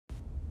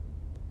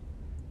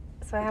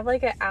So I have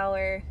like an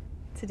hour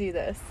to do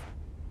this.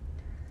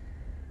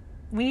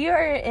 We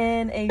are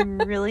in a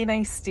really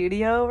nice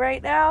studio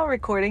right now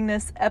recording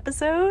this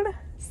episode.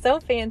 So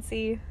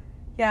fancy.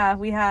 Yeah,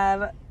 we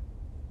have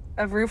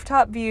a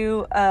rooftop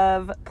view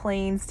of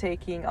planes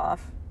taking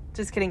off.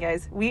 Just kidding,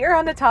 guys. We are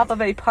on the top of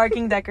a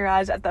parking deck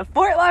garage at the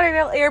Fort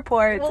Lauderdale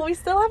Airport. Well, we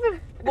still have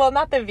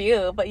not the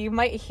view, but you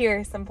might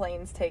hear some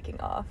planes taking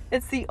off.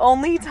 It's the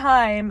only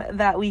time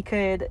that we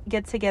could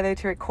get together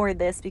to record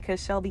this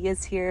because Shelby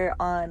is here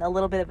on a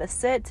little bit of a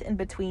sit in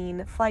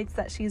between flights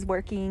that she's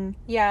working.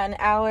 Yeah, an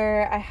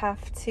hour. I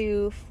have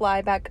to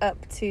fly back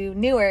up to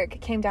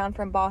Newark. Came down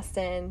from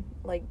Boston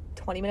like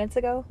 20 minutes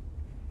ago.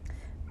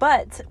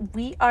 But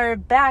we are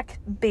back,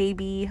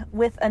 baby,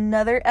 with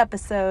another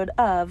episode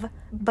of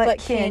But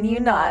Can You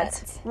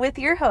Not? With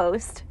your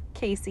host,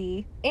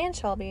 Casey. And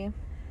Shelby.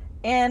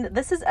 And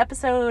this is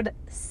episode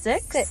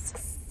 6.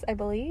 6, I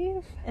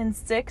believe. And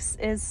 6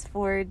 is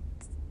for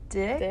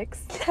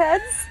Dicks.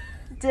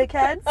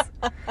 Dickheads.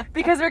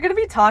 Because we're going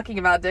to be talking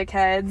about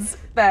dickheads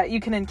that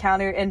you can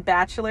encounter in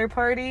bachelor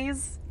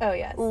parties. Oh,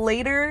 yes.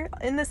 Later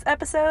in this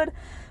episode.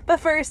 But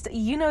first,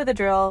 you know the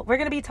drill. We're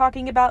going to be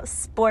talking about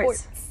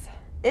sports.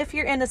 If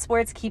you're into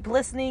sports, keep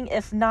listening.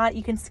 If not,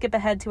 you can skip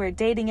ahead to our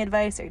dating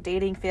advice or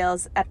dating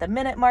fails at the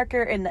minute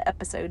marker in the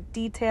episode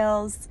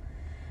details.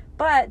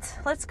 But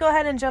let's go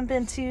ahead and jump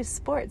into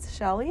sports,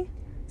 shall we?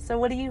 So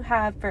what do you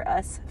have for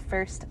us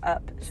first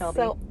up, Shelby?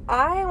 So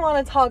I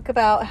want to talk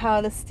about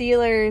how the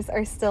Steelers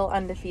are still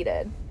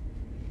undefeated.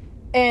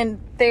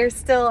 And they're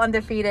still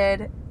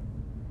undefeated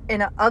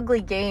in an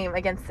ugly game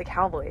against the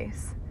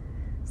Cowboys.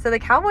 So the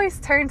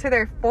Cowboys turned to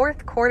their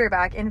 4th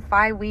quarterback in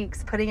 5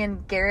 weeks, putting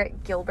in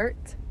Garrett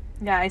Gilbert.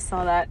 Yeah, I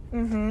saw that.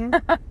 Mm-hmm.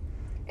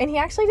 And he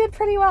actually did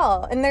pretty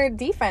well. And their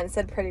defense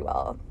did pretty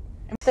well.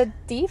 The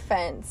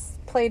defense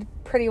played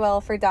pretty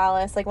well for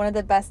Dallas, like one of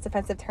the best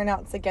defensive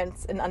turnouts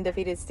against an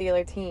undefeated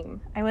Steeler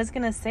team. I was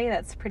going to say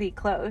that's pretty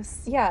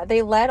close. Yeah,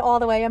 they led all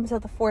the way up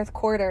until the 4th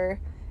quarter.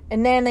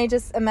 And then they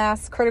just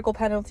amassed critical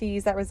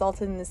penalties that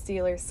resulted in the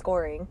Steelers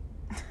scoring.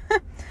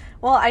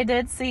 Well, I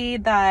did see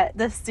that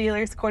the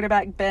Steelers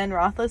quarterback, Ben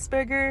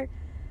Roethlisberger,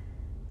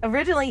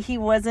 originally he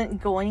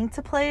wasn't going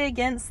to play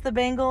against the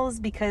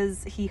Bengals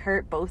because he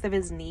hurt both of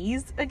his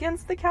knees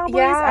against the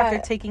Cowboys after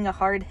taking a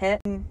hard hit.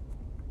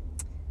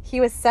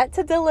 He was set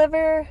to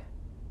deliver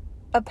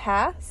a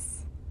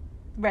pass.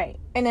 Right.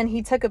 And then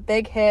he took a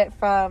big hit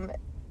from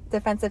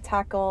defensive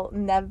tackle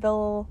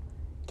Neville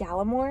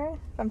Gallimore,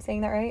 if I'm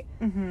saying that right.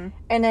 Mm-hmm.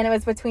 And then it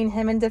was between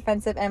him and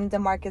defensive end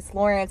DeMarcus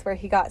Lawrence where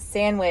he got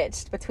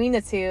sandwiched between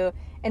the two.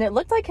 And it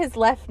looked like his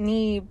left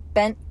knee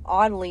bent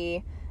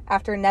oddly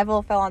after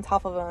Neville fell on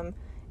top of him.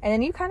 And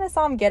then you kind of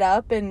saw him get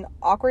up and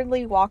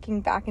awkwardly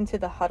walking back into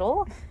the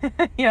huddle.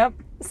 Yep.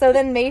 So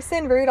then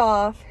Mason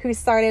Rudolph, who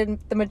started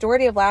the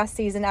majority of last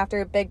season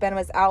after Big Ben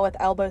was out with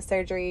elbow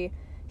surgery,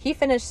 he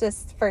finished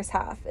this first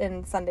half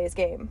in Sunday's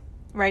game.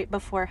 Right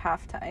before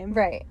halftime.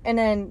 Right. And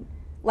then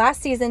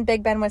last season,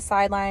 Big Ben was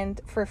sidelined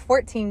for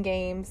 14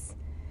 games.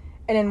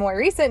 And in more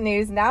recent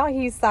news, now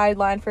he's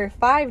sidelined for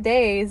 5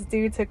 days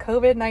due to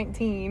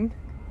COVID-19.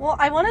 Well,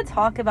 I want to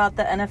talk about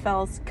the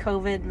NFL's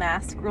COVID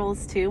mask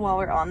rules, too, while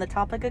we're on the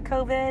topic of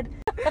COVID.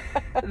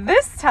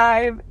 This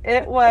time,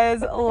 it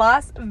was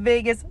Las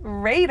Vegas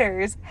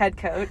Raiders head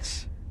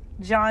coach,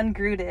 John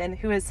Gruden,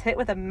 who was hit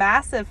with a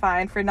massive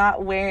fine for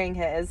not wearing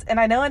his. And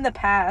I know in the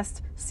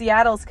past,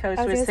 Seattle's coach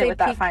was hit with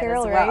that fine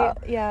as well.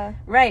 Right? Yeah.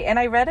 Right. And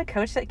I read a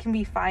coach that can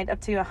be fined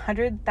up to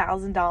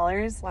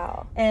 $100,000.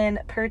 Wow. And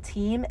per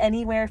team,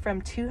 anywhere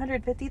from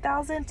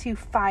 $250,000 to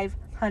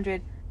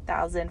 $500,000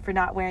 for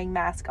not wearing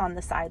masks on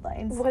the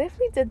sidelines. What if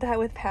we did that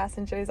with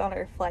passengers on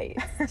our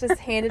flights?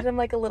 Just handed them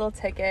like a little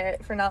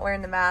ticket for not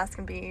wearing the mask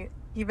and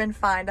you've been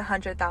fined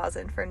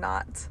 $100,000 for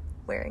not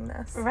wearing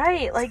this.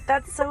 Right, like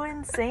that's so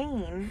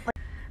insane.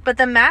 But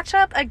the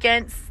matchup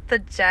against the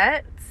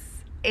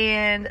Jets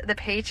and the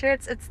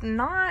Patriots, it's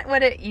not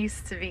what it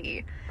used to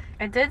be.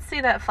 I did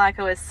see that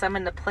Flacco was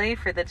summoned to play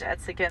for the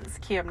Jets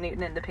against Cam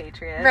Newton and the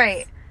Patriots.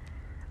 Right.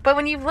 But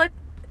when you look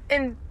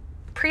in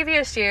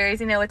previous years,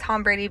 with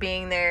Tom Brady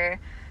being there,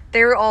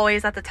 they were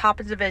always at the top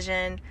of the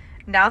division.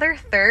 Now they're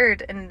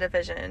 3rd in the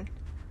division.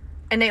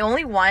 And they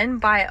only won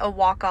by a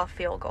walk-off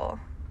field goal.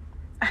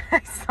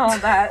 I saw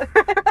that.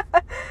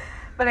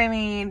 But, I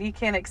mean, you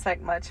can't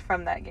expect much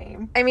from that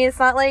game. I mean, it's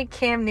not like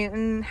Cam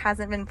Newton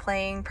hasn't been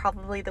playing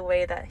probably the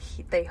way that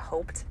they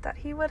hoped that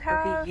he would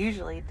have. Or he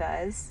usually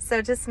does. So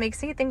it just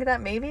makes me think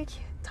that maybe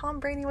Tom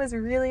Brady was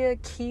really a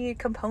key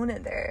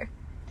component there.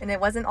 And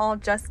it wasn't all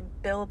just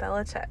Bill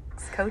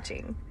Belichick's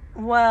coaching.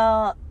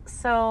 Well,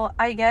 so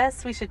I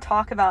guess we should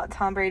talk about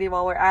Tom Brady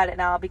while we're at it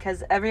now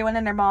because everyone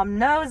and their mom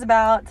knows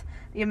about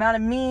the amount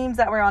of memes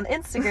that were on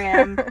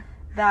Instagram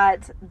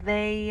that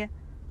they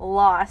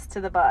lost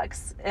to the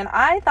Bucs. And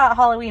I thought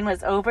Halloween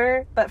was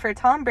over, but for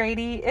Tom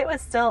Brady, it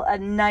was still a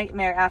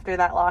nightmare after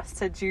that loss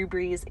to Drew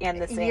Brees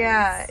and the Saints.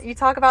 Yeah, you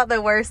talk about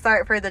the worst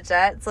start for the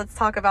Jets. Let's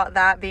talk about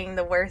that being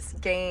the worst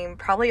game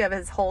probably of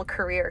his whole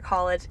career,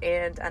 college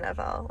and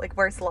NFL. Like,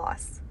 worst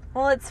loss.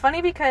 Well, it's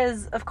funny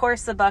because, of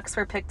course, the Bucks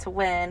were picked to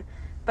win,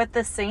 but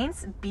the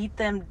Saints beat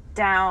them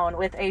down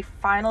with a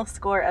final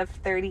score of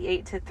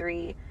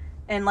 38-3.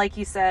 And like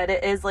you said,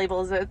 it is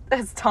labeled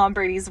as Tom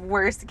Brady's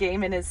worst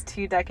game in his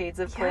 2 decades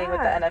of playing with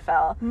the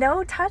NFL.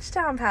 No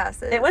touchdown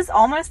passes. It was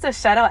almost a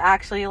shutout,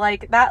 actually.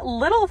 Like, that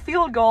little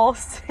field goal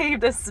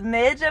saved a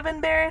smidge of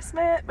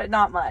embarrassment, but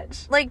not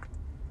much. Like,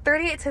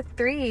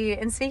 38-3.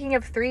 And speaking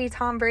of 3,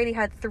 Tom Brady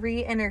had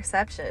 3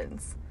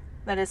 interceptions.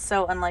 That is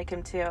so unlike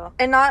him, too.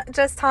 And not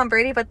just Tom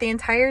Brady, but the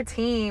entire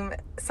team.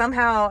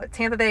 Somehow,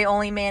 Tampa Bay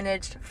only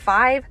managed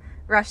 5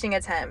 rushing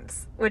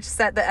attempts, which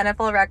set the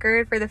NFL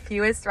record for the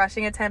fewest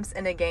rushing attempts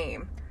in a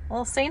game.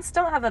 Well, Saints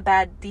don't have a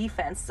bad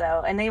defense,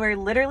 though, and they were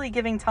literally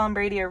giving Tom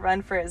Brady a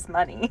run for his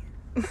money.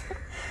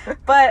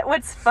 But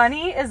what's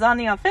funny is on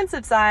the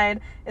offensive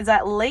side is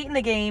that late in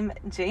the game,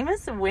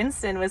 Jameis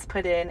Winston was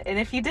put in. And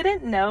if you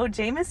didn't know,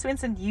 Jameis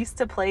Winston used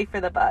to play for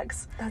the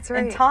Bucks. That's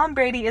right. And Tom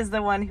Brady is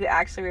the one who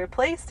actually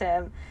replaced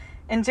him.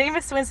 And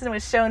Jameis Winston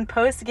was shown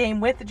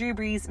post-game with Drew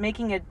Brees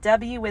making a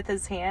W with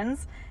his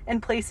hands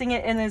and placing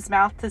it in his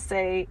mouth to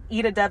say,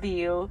 eat a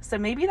W. So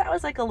maybe that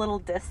was like a little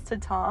diss to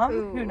Tom.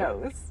 Ooh. Who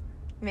knows?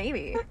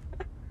 Maybe.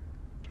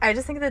 I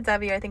just think of the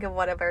W, I think of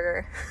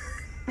Whataburger.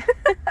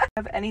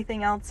 Have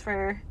anything else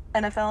for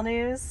NFL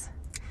news?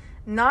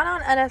 Not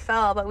on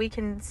NFL, but we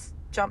can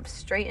jump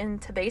straight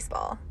into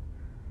baseball.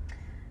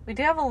 We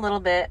do have a little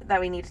bit that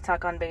we need to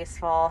talk on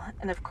baseball,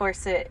 and of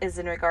course it is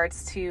in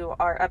regards to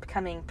our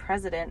upcoming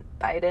president,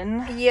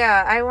 Biden.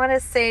 Yeah, I want to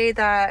say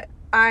that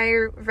I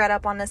read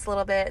up on this a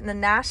little bit, and the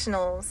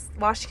Nationals,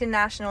 Washington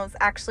Nationals,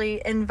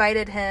 actually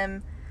invited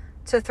him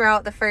to throw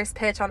out the first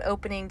pitch on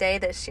opening day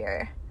this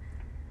year.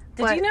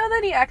 Did you know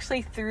that he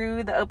actually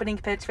threw the opening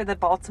pitch for the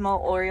Baltimore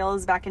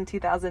Orioles back in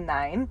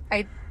 2009?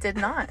 I did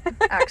not,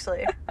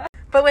 actually.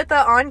 But with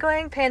the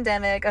ongoing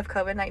pandemic of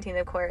COVID-19,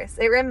 of course,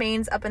 it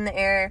remains up in the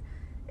air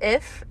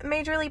if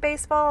Major League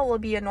Baseball will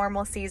be a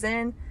normal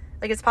season.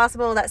 Like, it's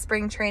possible that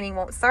spring training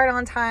won't start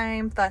on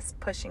time, thus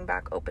pushing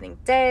back opening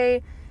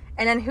day.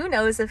 And then who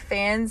knows if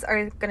fans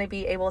are going to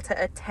be able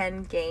to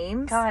attend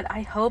games. God,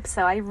 I hope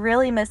so. I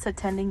really miss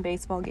attending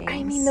baseball games.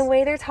 I mean, the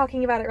way they're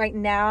talking about it right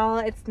now,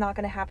 it's not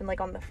going to happen,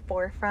 like, on the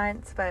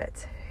forefront.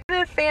 But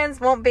if fans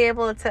won't be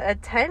able to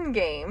attend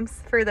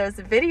games, for those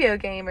video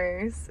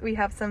gamers, we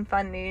have some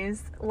fun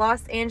news.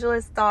 Los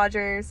Angeles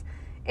Dodgers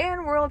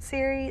and World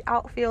Series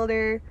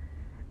outfielder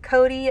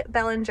Cody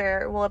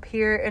Bellinger will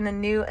appear in a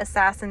new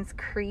Assassin's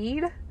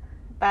Creed.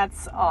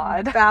 That's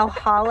odd.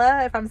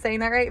 Valhalla, if I'm saying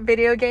that right,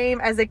 video game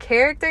as a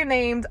character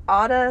named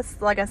Oda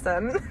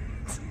Sluggason.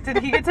 Did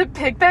he get to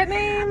pick that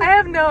name? I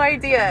have no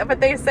idea, but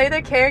they say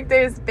the character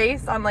is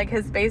based on, like,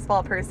 his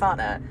baseball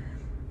persona.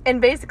 And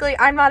basically,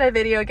 I'm not a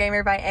video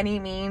gamer by any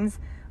means,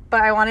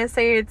 but I want to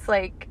say it's,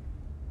 like,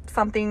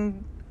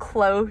 something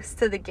close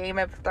to the Game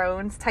of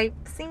Thrones type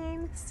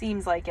scene.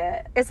 Seems like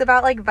it. It's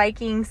about, like,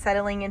 Vikings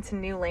settling into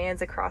new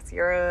lands across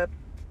Europe,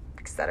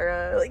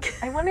 etc. Like,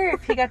 I wonder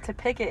if he got to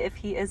pick it if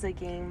he is a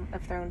Game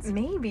of Thrones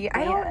maybe.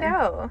 fan. I don't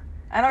know.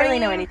 I don't really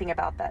know anything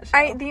about that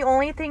show. The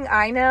only thing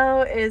I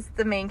know is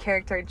the main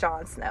character,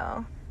 Jon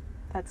Snow.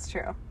 That's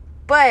true.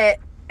 But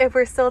if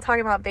we're still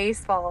talking about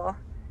baseball,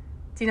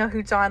 do you know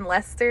who John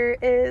Lester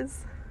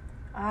is?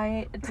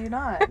 I do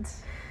not.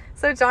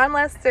 So John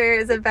Lester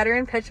is a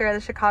veteran pitcher of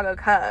the Chicago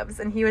Cubs,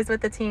 and he was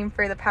with the team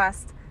for the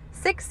past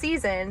 6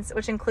 seasons,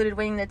 which included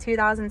winning the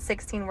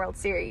 2016 World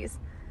Series.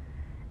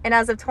 And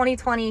as of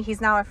 2020,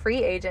 he's now a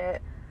free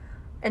agent,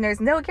 and there's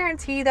no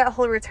guarantee that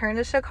he'll return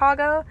to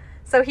Chicago,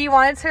 so he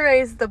wanted to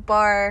raise the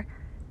bar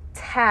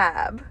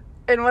tab.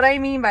 And what I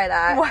mean by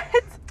that...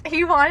 What?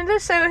 He wanted to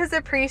show his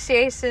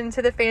appreciation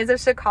to the fans of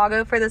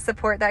Chicago for the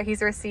support that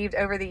he's received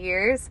over the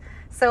years.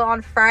 So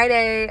on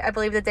Friday, I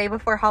believe the day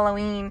before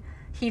Halloween,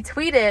 he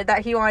tweeted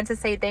that he wanted to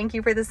say thank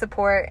you for the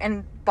support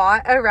and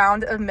bought a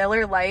round of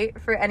Miller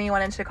Lite for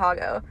anyone in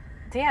Chicago.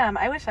 Damn,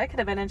 I wish I could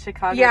have been in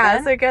Chicago Yeah,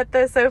 then. so get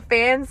this. So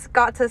fans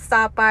got to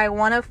stop by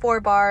one of 4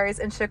 bars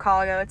in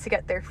Chicago to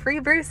get their free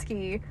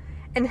brewski,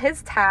 and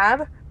his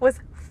tab was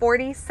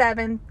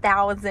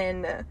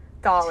 $47,000.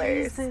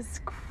 Jesus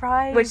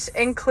Christ. Which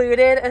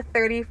included a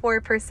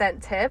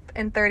 34% tip,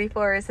 and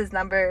 34 is his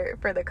number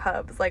for the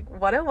Cubs. Like,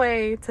 what a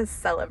way to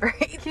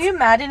celebrate. Can you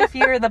imagine if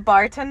you were the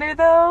bartender,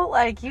 though?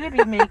 Like, you would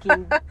be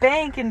making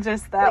bank in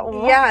just that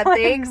one Yeah,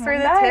 thanks for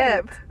the night.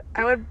 tip.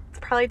 I would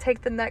probably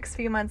take the next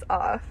few months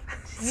off.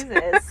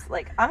 Jesus.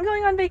 Like, I'm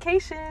going on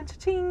vacation.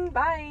 Cha-ching.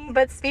 Bye.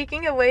 But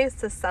speaking of ways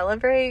to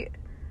celebrate,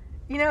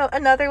 you know,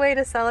 another way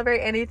to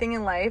celebrate anything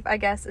in life, I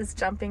guess, is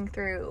jumping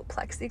through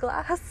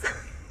plexiglass.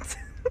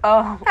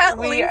 Oh, At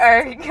we least-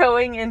 are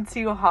going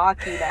into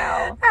hockey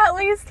now. At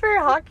least for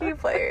hockey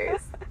players.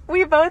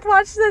 We both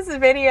watched this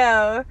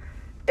video.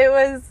 It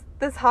was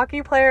this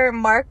hockey player,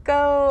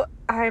 Marco,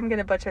 I'm going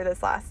to butcher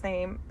this last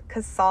name,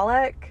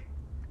 Kosolek.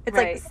 It's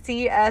Right. like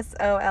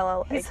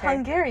Csollak. He's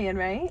Hungarian,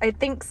 right? I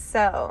think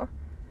so.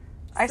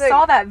 I So-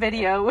 saw that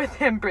video with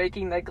him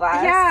breaking the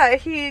glass. Yeah,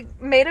 he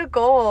made a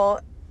goal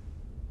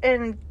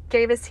and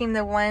gave his team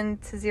the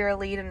 1-0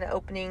 lead in the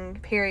opening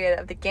period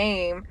of the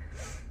game.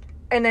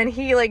 And then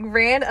he, like,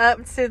 ran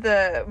up to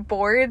the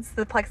boards,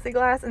 the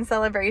plexiglass, in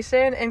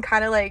celebration and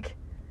kind of, like,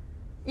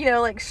 you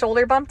know, like,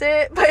 shoulder bumped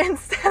it. But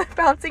instead of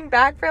bouncing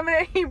back from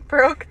it, he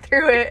broke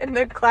through it and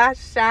the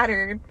glass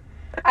shattered.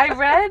 I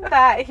read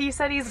that he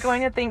said he's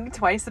going to think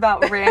twice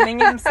about ramming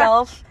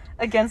himself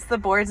against the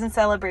boards in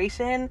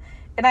celebration.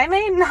 And I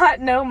may not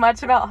know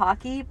much about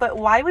hockey, but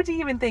why would you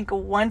even think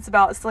once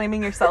about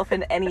slamming yourself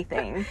in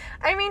anything?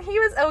 I mean, he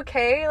was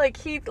okay. Like,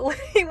 he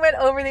went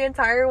over the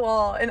entire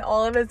wall, and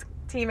all of his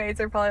teammates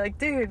are probably like,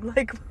 dude,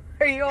 like,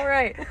 are you all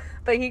right?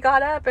 But he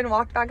got up and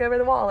walked back over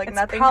the wall like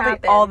nothing happened.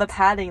 It's probably all the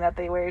padding that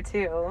they wear,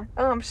 too.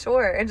 Oh, I'm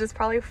sure. And just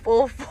probably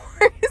full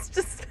force,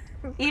 just...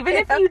 Even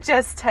if you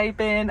just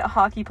type in a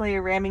hockey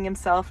player ramming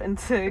himself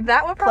into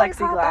that would probably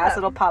plexiglass,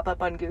 it'll pop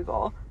up on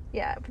Google.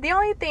 Yeah. But the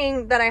only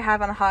thing that I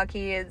have on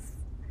hockey is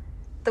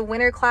the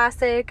Winter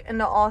Classic and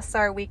the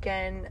All-Star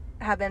Weekend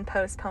have been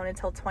postponed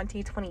until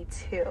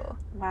 2022.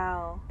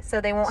 Wow.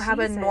 So they won't have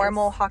a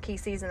normal hockey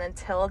season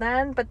until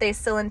then, but they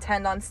still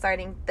intend on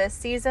starting this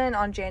season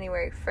on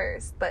January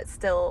 1st, but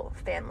still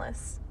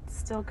fanless.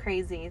 Still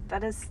crazy.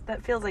 That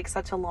feels like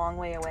such a long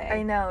way away.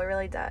 I know, it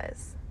really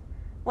does.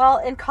 Well,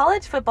 in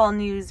college football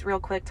news, real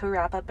quick to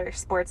wrap up our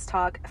sports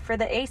talk, for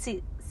the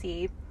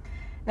ACC,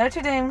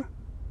 Notre Dame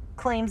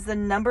claims the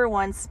number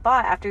 1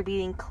 spot after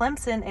beating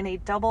Clemson in a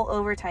double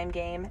overtime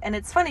game. And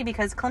it's funny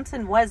because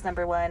Clemson was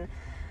number 1,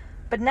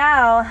 but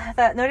now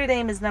that Notre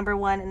Dame is number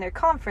 1 in their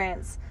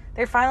conference,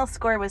 their final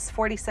score was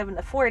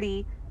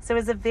 47-40, so it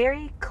was a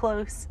very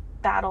close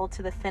battle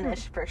to the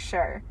finish for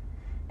sure.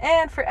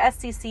 And for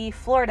SEC,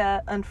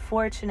 Florida,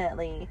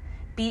 unfortunately,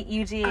 beat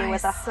UGA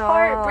with a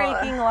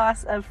heartbreaking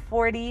loss of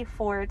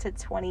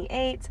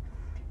 44-28.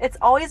 It's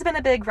always been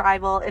a big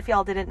rival, if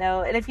y'all didn't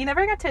know. And if you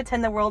never got to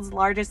attend the world's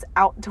largest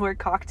outdoor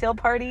cocktail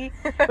party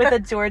with the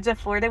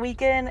Georgia-Florida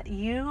weekend,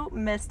 you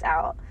missed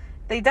out.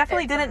 They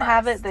definitely didn't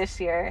have it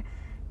this year.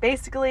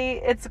 Basically,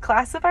 it's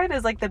classified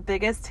as like the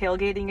biggest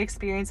tailgating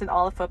experience in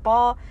all of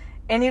football,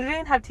 and you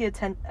didn't have to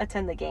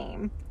attend the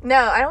game. No,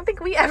 I don't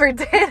think we ever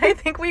did. I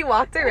think we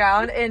walked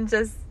around and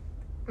just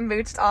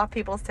mooched off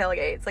people's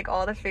tailgates, like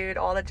all the food,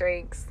 all the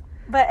drinks.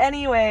 But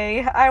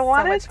anyway, I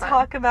want to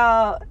talk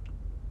about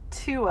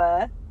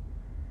Tua,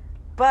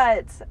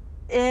 but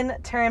in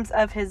terms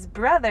of his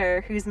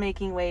brother who's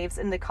making waves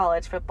in the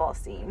college football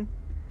scene.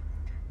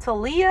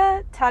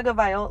 Taulia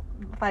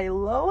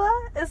Tagovailoa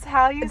is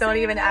how you say Don't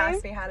even his name?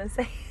 ask me how to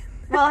say it.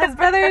 Well, his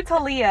brother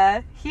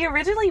Taulia, he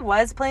originally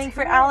was playing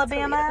for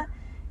Alabama,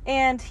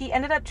 and he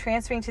ended up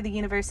transferring to the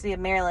University of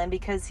Maryland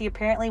because he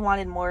apparently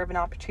wanted more of an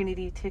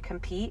opportunity to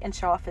compete and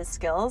show off his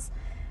skills.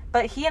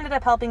 But he ended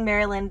up helping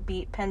Maryland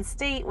beat Penn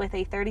State with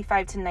a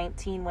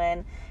 35-19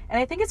 win. And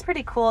I think it's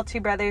pretty cool 2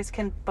 brothers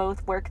can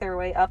both work their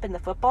way up in the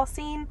football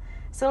scene.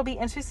 So it'll be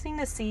interesting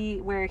to see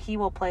where he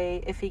will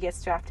play if he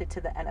gets drafted to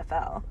the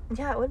NFL.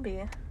 Yeah, it would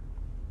be.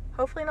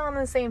 Hopefully not on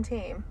the same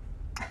team.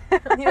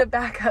 I need a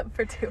backup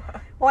for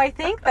Tua. Well, I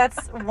think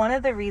that's one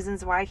of the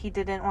reasons why he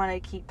didn't want to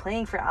keep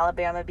playing for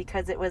Alabama,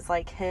 because it was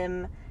like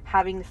him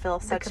having to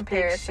fill such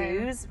big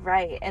shoes.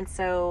 Right. And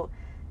so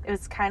it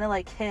was kind of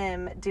like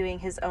him doing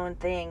his own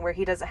thing where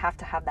he doesn't have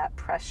to have that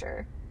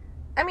pressure.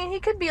 I mean,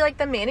 he could be like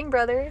the Manning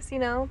brothers, you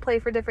know, play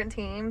for different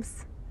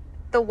teams.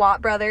 The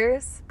Watt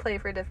brothers play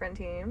for different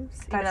teams,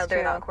 even though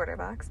they're not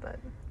quarterbacks. But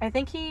I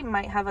think he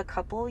might have a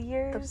couple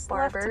years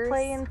left to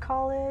play in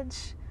college,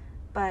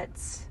 but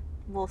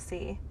we'll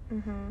see.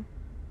 Mm-hmm.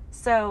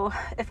 So,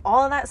 if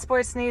all of that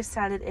sports news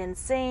sounded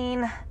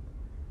insane,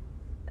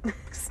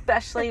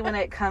 especially when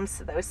it comes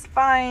to those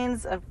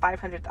fines of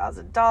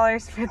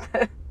 $500,000 for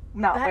the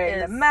not wearing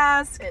the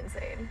mask.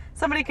 Insane.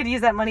 Somebody could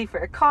use that money for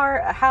a car,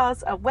 a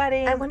house, a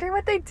wedding. I wonder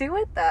what they do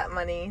with that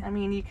money. I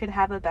mean, you could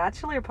have a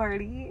bachelor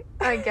party.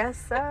 I guess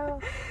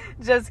so.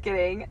 Just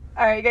kidding.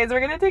 All right, guys, we're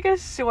going to take a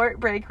short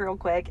break real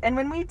quick. And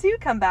when we do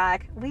come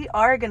back, we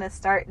are going to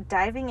start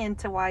diving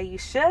into why you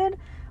should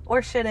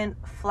or shouldn't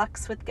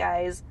flex with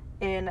guys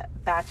in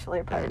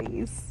bachelor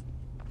parties.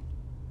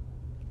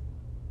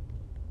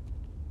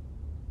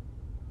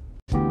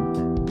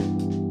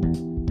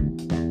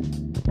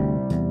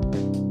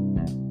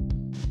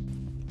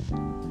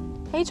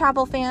 Hey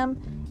Travel Fam,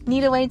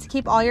 need a way to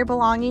keep all your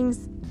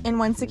belongings in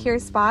one secure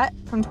spot,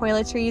 from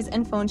toiletries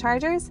and phone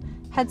chargers,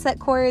 headset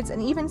cords,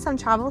 and even some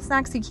travel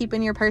snacks you keep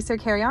in your purse or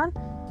carry-on?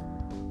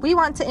 We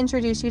want to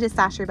introduce you to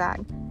Stasher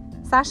Bag.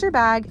 Stasher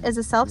Bag is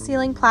a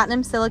self-sealing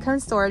platinum silicone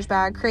storage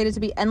bag created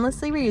to be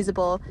endlessly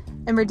reusable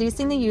and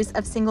reducing the use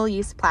of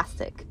single-use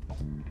plastic.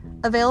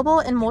 Available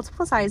in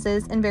multiple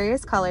sizes and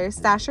various colors,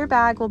 Stasher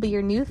Bag will be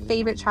your new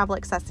favorite travel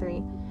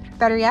accessory.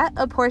 Better yet,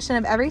 a portion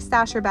of every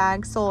Stasher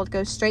Bag sold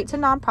goes straight to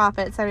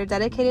nonprofits that are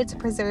dedicated to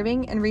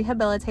preserving and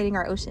rehabilitating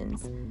our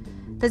oceans.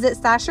 Visit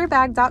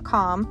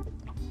StasherBag.com,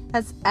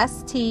 that's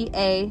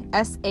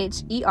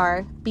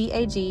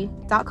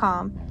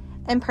STASHERBAG.com,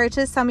 and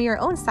purchase some of your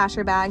own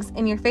Stasher Bags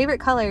in your favorite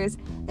colors,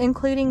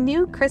 including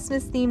new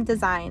Christmas-themed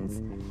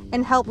designs,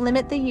 and help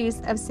limit the use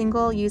of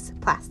single-use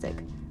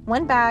plastic.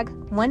 One bag,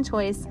 one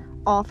choice,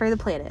 all for the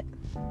planet.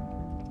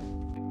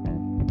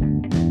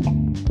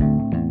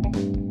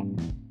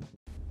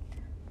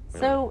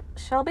 So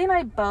Shelby and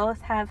I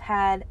both have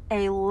had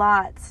a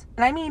lot,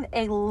 and I mean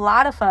a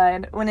lot of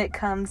fun when it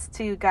comes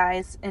to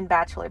guys in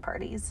bachelor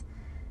parties.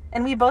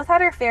 And we both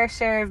had our fair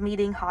share of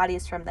meeting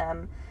hotties from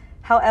them.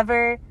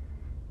 However,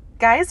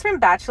 guys from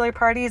bachelor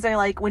parties are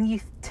like when you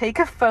take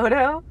a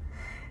photo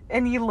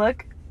and you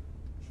look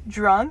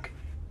drunk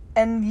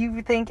and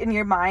you think in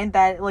your mind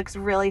that it looks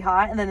really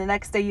hot, and then the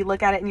next day you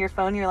look at it in your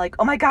phone and you're like,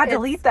 oh my god,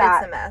 delete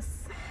that. It's a mess.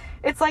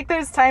 It's like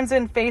those times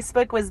when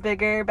Facebook was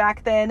bigger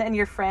back then and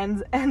your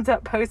friends end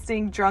up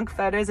posting drunk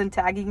photos and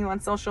tagging you on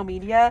social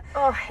media.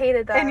 Oh,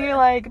 hated that. And you're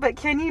like, but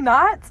can you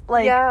not?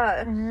 Like,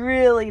 yeah.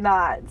 Really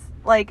not.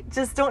 Like,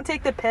 just don't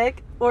take the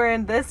pic, or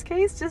in this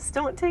case, just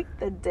don't take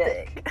the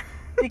dick.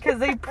 Because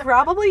they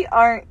probably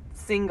aren't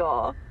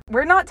single.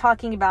 We're not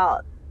talking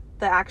about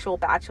the actual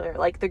bachelor,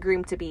 like the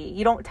groom-to-be.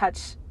 You don't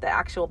touch the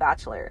actual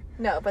bachelor.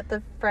 No, but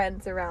the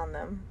friends around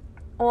them.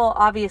 Well,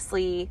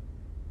 obviously,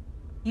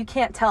 you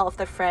can't tell if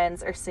the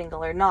friends are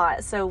single or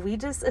not, so we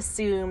just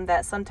assume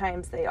that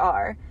sometimes they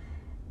are.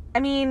 I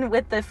mean,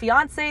 with the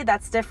fiance,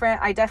 that's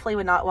different. I definitely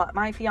would not want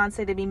my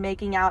fiance to be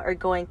making out or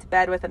going to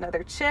bed with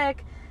another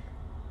chick.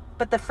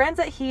 But the friends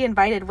that he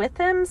invited with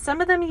him,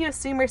 some of them you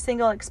assume are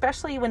single,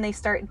 especially when they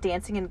start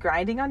dancing and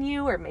grinding on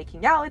you or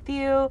making out with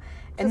you.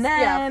 And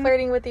then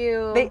flirting with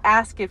you. They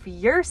ask if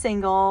you're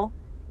single,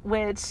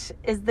 which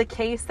is the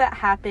case that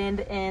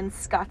happened in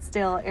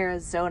Scottsdale,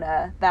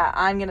 Arizona, that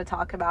I'm going to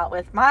talk about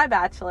with my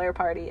bachelor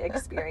party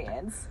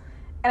experience.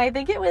 And I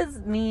think it was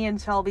me and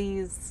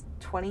Shelby's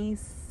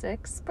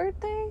 26th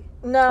birthday?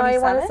 No, I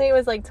want 27th? to say it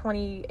was like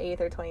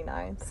 28th or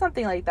 29th.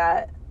 Something like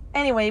that.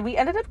 Anyway, we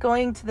ended up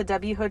going to the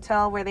W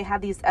Hotel where they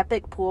had these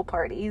epic pool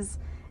parties.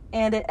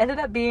 And it ended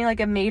up being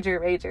like a major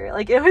rager.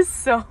 Like, it was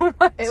so much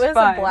fun. It was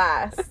a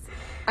blast.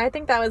 I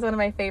think that was one of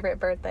my favorite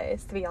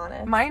birthdays, to be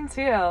honest. Mine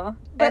too.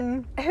 But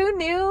who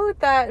knew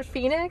that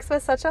Phoenix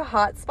was such a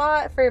hot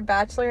spot for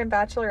bachelor and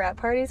bachelorette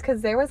parties?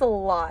 Because there was a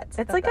lot.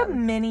 It's like a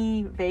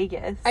mini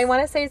Vegas. I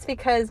want to say it's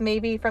because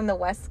maybe from the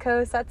West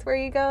Coast, that's where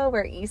you go.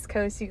 Where East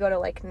Coast, you go to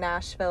like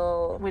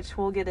Nashville. Which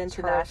we'll get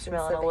into Charleston,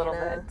 Nashville in a little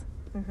bit.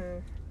 Mm-hmm.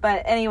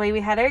 But anyway,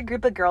 we had our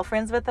group of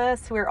girlfriends with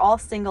us who were all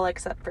single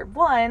except for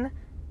one.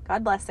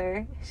 God bless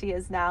her. She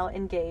is now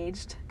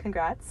engaged.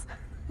 Congrats.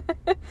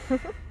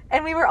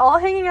 And we were all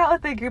hanging out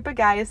with a group of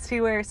guys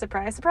who were,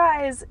 surprise,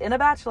 surprise, in a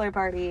bachelor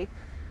party.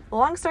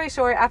 Long story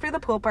short, after the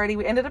pool party,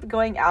 we ended up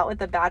going out with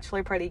the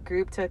bachelor party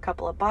group to a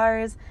couple of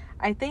bars.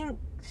 I think,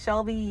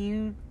 Shelby,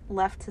 you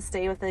left to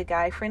stay with a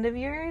guy friend of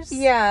yours?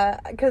 Yeah,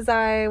 because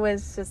I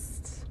was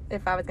just,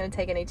 if I was going to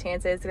take any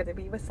chances, going to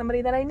be with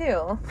somebody that I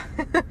knew.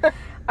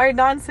 Our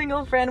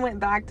non-single friend went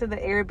back to the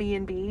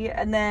Airbnb,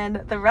 and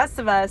then the rest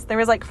of us, there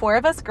was like 4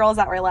 of us girls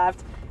that were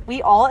left.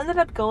 We all ended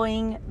up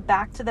going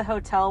back to the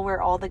hotel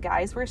where all the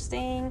guys were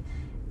staying.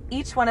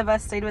 Each one of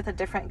us stayed with a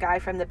different guy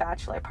from the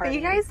bachelor party.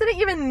 You guys didn't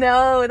even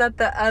know that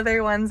the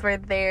other ones were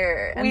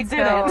there. We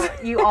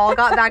didn't. You all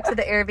got back to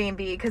the Airbnb,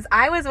 because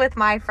I was with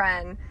my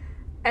friend.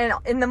 And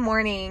in the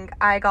morning,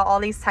 I got all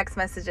these text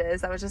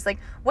messages. I was just like,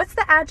 what's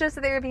the address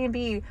of the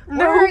Airbnb?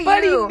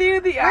 Nobody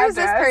knew the address. Where's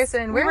this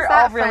person? Where's we were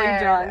that all really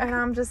friend? drunk. And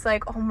I'm just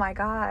like, oh my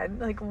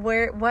God. Like,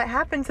 what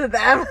happened to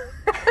them?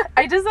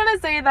 I just want to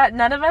say that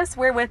none of us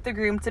were with the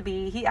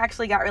groom-to-be. He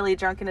actually got really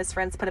drunk and his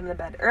friends put him in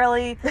bed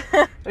early,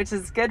 which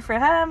is good for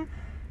him.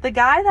 The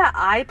guy that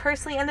I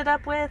personally ended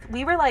up with,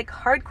 we were like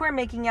hardcore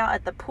making out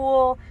at the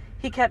pool.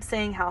 He kept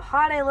saying how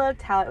hot I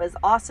looked, how it was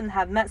awesome to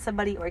have met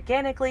somebody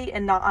organically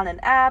and not on an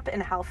app,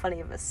 and how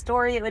funny of a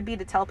story it would be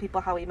to tell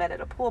people how we met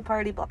at a pool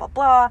party, blah, blah,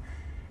 blah.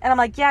 And I'm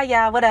like,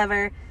 yeah,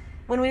 whatever.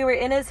 When we were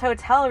in his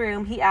hotel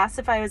room, he asked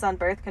if I was on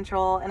birth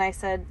control, and I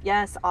said,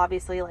 yes,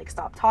 obviously, like,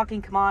 stop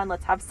talking, come on,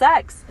 let's have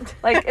sex.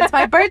 Like, it's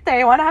my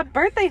birthday, I want to have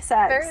birthday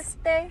sex.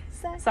 Birthday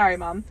sex. Sorry,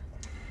 Mom.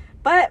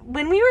 But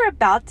when we were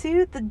about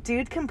to, the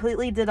dude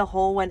completely did a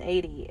whole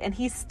 180, and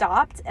he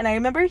stopped, and I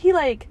remember he,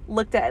 like,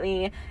 looked at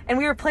me, and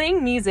we were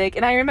playing music,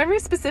 and I remember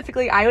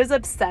specifically I was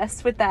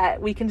obsessed with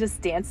that We Can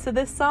Just Dance to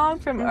This song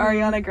from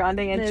Ariana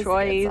Grande and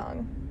Troy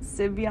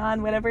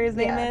Sivan, whatever his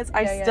name is.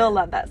 I still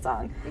love that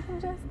song. We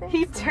can just dance.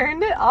 He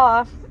turned it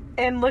off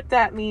and looked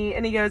at me,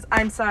 and he goes,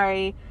 I'm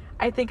sorry,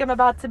 I think I'm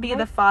about to be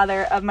the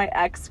father of my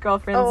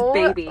ex-girlfriend's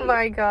baby. Oh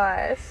my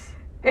gosh.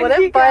 And what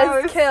a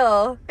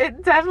buzzkill.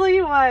 It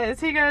definitely was.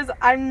 He goes,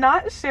 I'm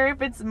not sure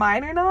if it's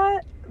mine or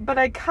not, but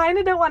I kind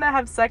of don't want to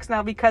have sex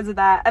now because of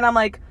that. And I'm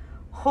like,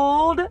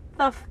 hold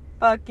the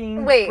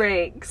fucking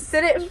brakes.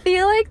 Did it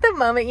feel like the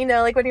moment, you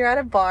know, like when you're at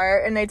a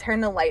bar and they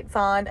turn the lights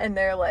on and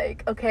they're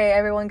like, okay,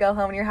 everyone go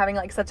home and you're having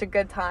like such a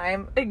good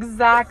time?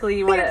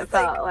 Exactly what it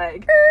felt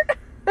like.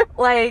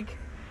 Like,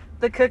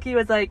 the cookie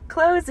was like,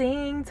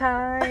 closing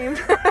time.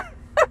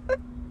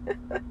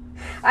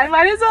 I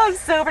might as well have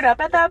sobered up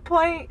at that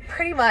point.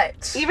 Pretty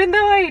much. Even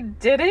though I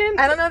didn't.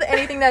 I don't know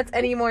anything that's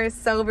any more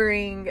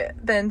sobering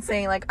than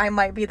saying, like, I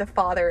might be the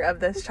father of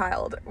this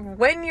child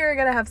when you're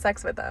gonna have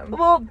sex with them.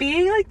 Well,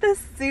 being, like, the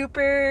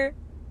super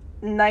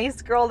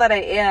nice girl that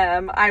I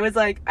am, I was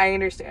like, I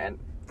understand.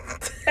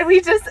 And we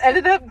just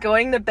ended up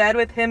going to bed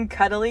with him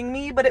cuddling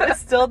me, but it was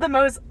still the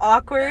most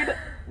awkward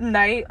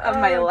night of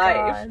my Oh, life.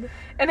 God.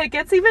 And it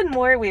gets even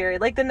more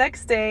weird. Like, the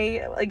next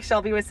day, like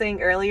Shelby was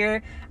saying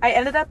earlier, I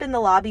ended up in the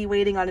lobby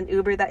waiting on an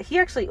Uber that he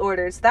actually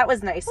ordered, so that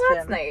was nice Well, of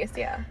that's him. nice,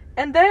 yeah.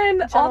 And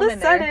then, all of a Gentleman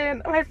there.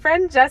 sudden, my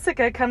friend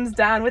Jessica comes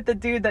down with the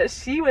dude that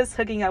she was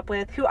hooking up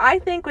with, who I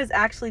think was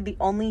actually the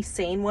only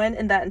sane one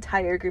in that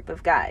entire group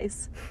of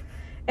guys.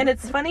 And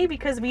it's funny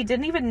because we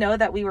didn't even know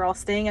that we were all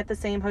staying at the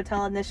same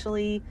hotel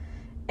initially.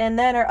 And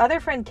then our other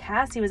friend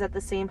Cassie was at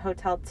the same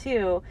hotel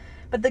too.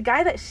 But the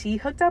guy that she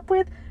hooked up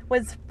with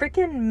was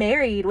freaking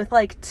married with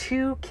like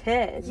 2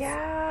 kids.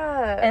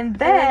 Yeah.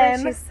 And I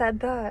remember then- she said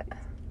that.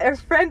 Our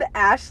friend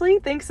Ashley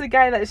thinks the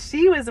guy that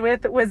she was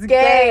with was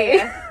gay.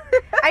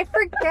 I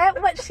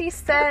forget what she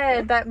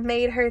said that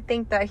made her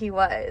think that he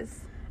was.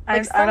 I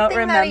Like don't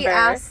something that he remember.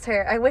 asked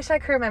her. I wish I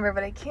could remember,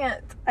 but I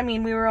can't. I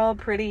mean, we were all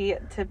pretty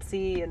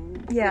tipsy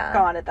and Yeah.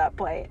 gone at that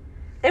point.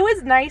 It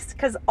was nice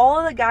because all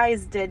of the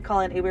guys did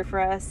call an Uber for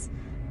us,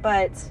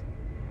 but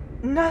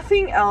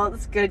nothing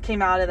else good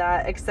came out of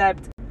that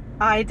except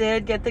I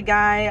did get the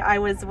guy I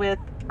was with.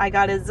 I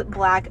got his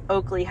black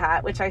Oakley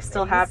hat, which I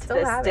still You have to still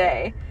this have it.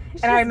 day. You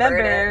should And I just burn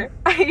remember it.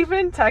 I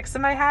even texted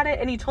him I had it,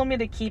 and he told me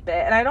to keep it.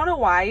 And I don't know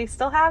why I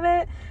still have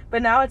it,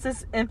 but now it's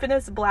this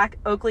infamous black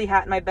Oakley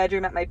hat in my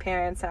bedroom at my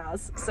parents'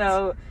 house.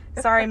 So,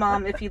 sorry,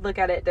 Mom, if you look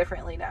at it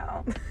differently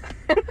now.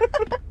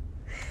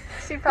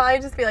 She'd probably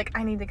just be like,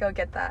 I need to go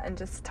get that and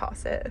just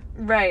toss it.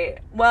 Right.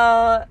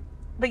 Well,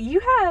 but you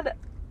had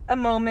a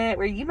moment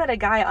where you met a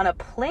guy on a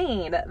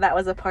plane that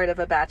was a part of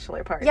a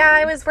bachelor party. Yeah,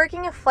 I was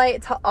working a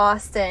flight to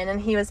Austin and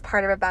he was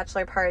part of a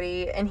bachelor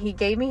party and he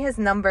gave me his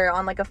number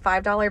on like a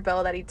 $5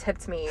 bill that he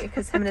tipped me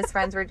because him and his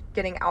friends were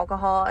getting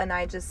alcohol and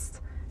I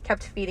just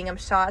kept feeding him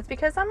shots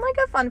because I'm like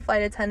a fun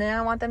flight attendant.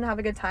 I want them to have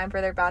a good time for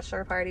their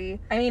bachelor party.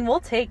 I mean, we'll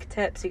take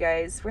tips, you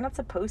guys. We're not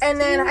supposed to.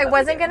 And then I but we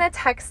wasn't do. going to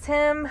text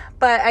him,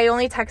 but I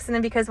only texted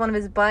him because one of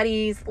his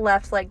buddies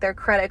left like their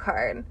credit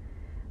card.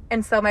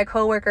 And so my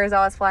coworkers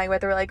I was flying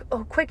with, they were like,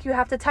 "Oh, quick, you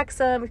have to text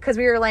them," because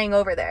we were laying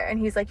over there. And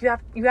he's like, "You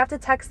have to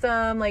text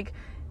them. Like,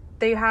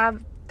 they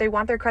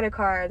want their credit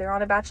card. They're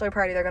on a bachelor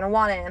party. They're gonna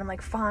want it." And I'm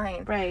like,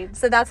 "Fine." Right.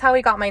 So that's how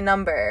he got my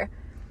number.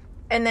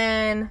 And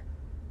then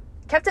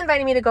kept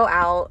inviting me to go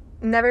out.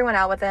 Never went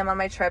out with him on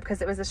my trip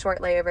because it was a short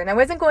layover, and I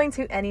wasn't going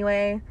to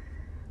anyway.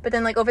 But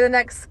then, like, over the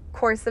next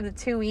course of the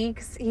 2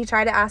 weeks, he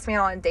tried to ask me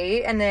out on a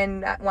date, and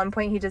then at one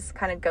point he just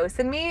kind of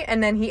ghosted me,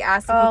 and then he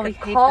asked if Oh, he I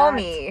could hate call that.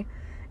 me.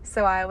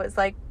 So I was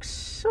like,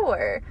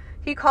 sure.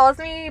 He calls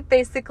me,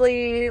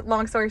 basically,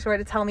 long story short,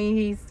 to tell me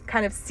he's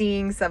kind of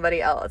seeing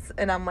somebody else.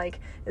 And I'm like,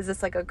 is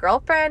this like a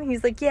girlfriend?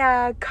 He's like,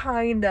 yeah,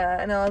 kinda.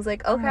 And I was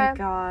like, okay. Oh my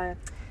God.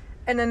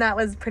 And then that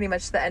was pretty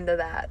much the end of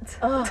that.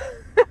 Ugh.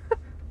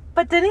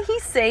 But didn't he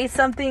say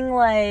something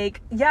like,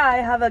 "Yeah, I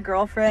have a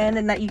girlfriend,"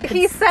 and that you could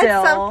He said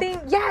still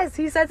something. Yes,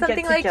 he said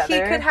something like he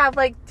together? could have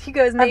like. He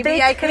goes, a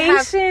maybe I could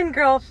have. vacation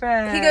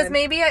girlfriend. He goes,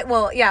 maybe I.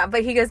 Well, yeah,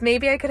 but he goes,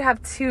 maybe I could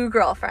have 2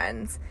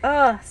 girlfriends.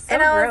 Ugh, so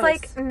And I was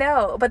gross. like,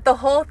 no. But the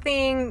whole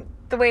thing,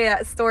 the way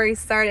that story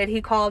started, he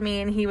called me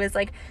and he was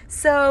like,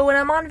 so when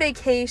I'm on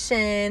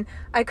vacation,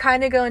 I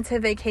kind of go into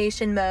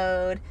vacation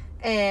mode.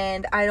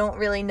 And I don't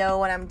really know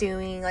what I'm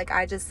doing. Like,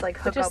 I just, like,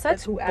 hook Which is up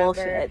with such whoever.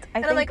 bullshit. I And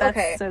think I'm like, that's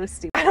okay. so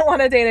stupid. I don't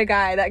want to date a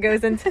guy that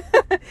goes into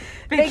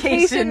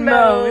vacation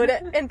mode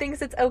and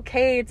thinks it's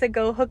okay to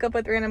go hook up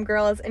with random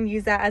girls and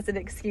use that as an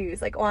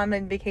excuse. Like, oh, I'm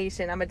on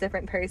vacation. I'm a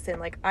different person.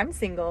 Like, I'm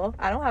single.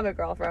 I don't have a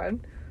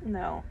girlfriend.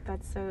 No,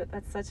 that's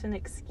such an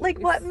excuse. Like,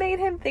 what made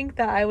him think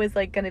that I was,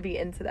 like, going to be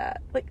into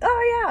that? Like,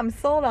 oh, yeah, I'm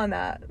sold on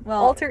that.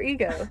 Well, alter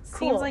ego. Cool.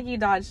 Seems like you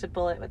dodged a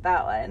bullet with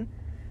that one.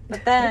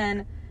 But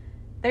then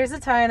there's a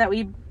time that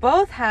we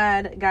both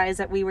had guys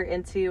that we were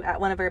into at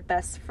one of our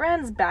best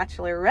friends'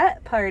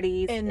 bachelorette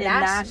parties in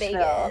Nashville.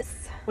 Vegas.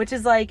 Which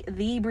is like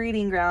the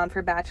breeding ground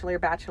for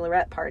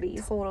bachelorette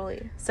parties.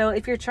 Totally. So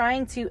if you're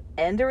trying to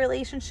end a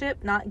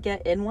relationship, not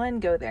get in one,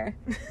 go there.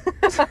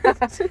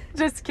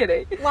 Just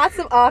kidding. Lots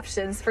of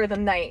options for the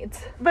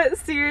night. But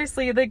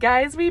seriously, the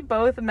guys we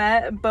both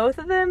met, both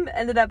of them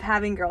ended up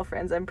having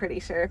girlfriends, I'm pretty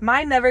sure.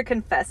 Mine never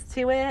confessed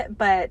to it,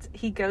 but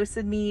he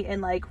ghosted me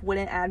and like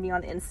wouldn't add me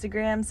on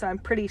Instagram, so I'm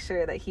pretty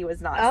sure that he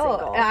was not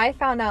single. I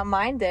found out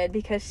mine did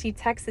because she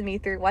texted me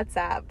through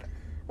WhatsApp.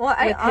 Well,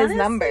 with his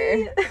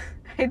number.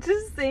 I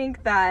just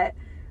think that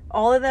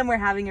all of them were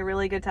having a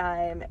really good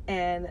time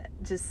and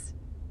just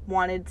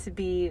wanted to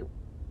be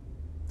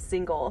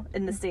single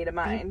in the state of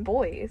mind.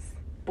 Boys.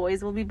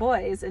 Boys will be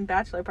boys in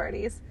bachelor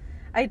parties.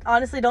 I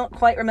honestly don't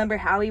quite remember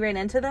how we ran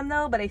into them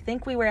though, but I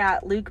think we were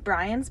at Luke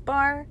Bryan's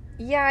bar.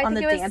 Yeah, I On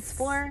think the it was, dance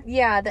floor?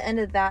 Yeah, the end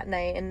of that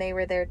night, and they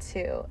were there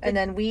too. And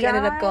then we guy-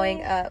 ended up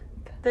going up.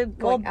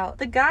 Going out.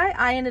 The guy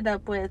I ended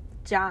up with,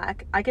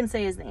 Jack, I can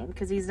say his name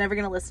because he's never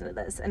going to listen to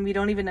this, and we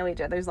don't even know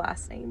each other's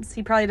last names.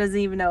 He probably doesn't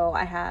even know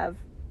I have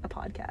a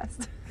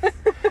podcast.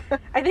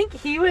 I think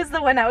he was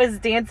the one that was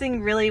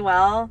dancing really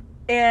well,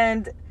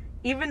 and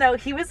even though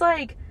he was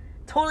like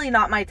totally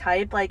not my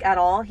type, like, at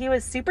all. He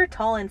was super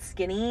tall and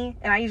skinny,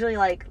 and I usually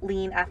like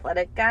lean,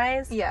 athletic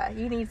guys. Yeah,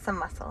 you need some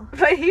muscle.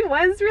 But he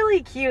was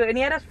really cute, and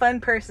he had a fun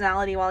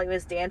personality while he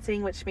was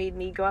dancing, which made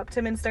me go up to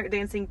him and start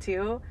dancing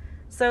too.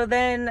 So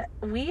then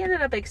we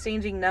ended up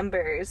exchanging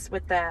numbers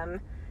with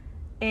them,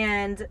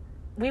 and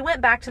we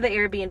went back to the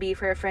Airbnb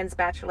for a friend's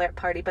bachelorette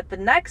party. But the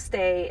next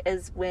day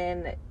is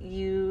when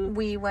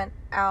we went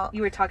out.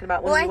 You were talking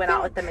about when we went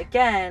out with them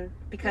again,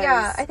 because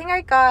yeah, I think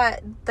I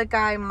got the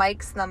guy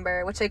Mike's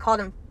number, which they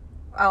called him.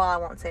 Oh, I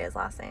won't say his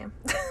last name.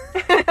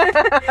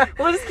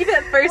 We'll just keep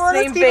it first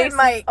name basis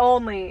Mike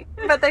only.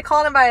 But they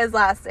called him by his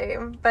last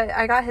name. But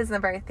I got his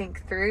number, I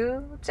think,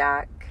 through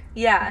Jack.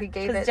 Yeah,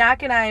 because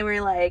Jack and I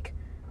were like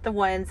the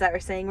ones that were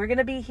saying, we're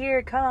gonna be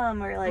here,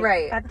 come, or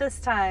like at this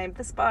time,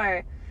 this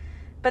bar.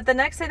 But the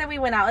next day that we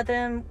went out with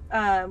them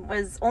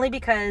was only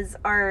because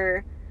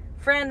our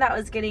friend that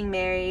was getting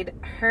married,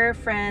 her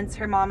friends,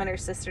 her mom and her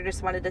sister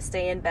just wanted to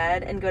stay in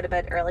bed and go to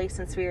bed early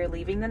since we were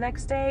leaving the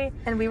next day.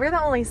 And we were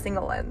the only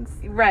single ones.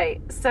 Right.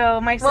 So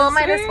my sister... Well,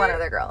 minus one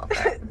other girl.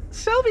 But...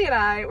 Shelby and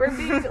I were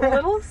being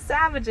little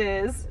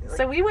savages.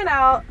 So we went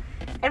out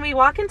and we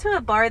walk into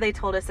a bar they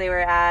told us they were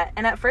at.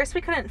 And at first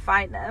we couldn't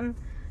find them.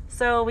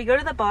 So we go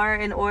to the bar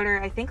and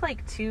order, I think,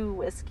 like 2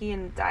 whiskey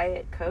and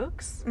Diet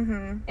Cokes.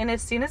 Mm-hmm. And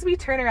as soon as we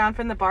turn around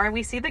from the bar,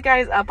 we see the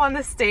guys up on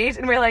the stage,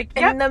 and we're like,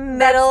 in the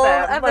middle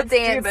of the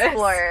dance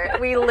floor.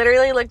 We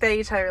literally looked at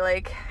each other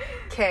like,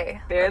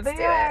 okay, there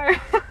they are.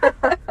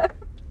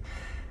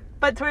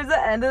 But towards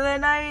the end of the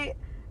night,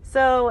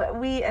 so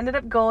we ended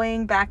up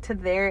going back to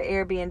their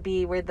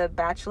Airbnb where the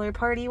bachelor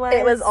party was.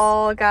 It was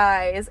all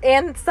guys.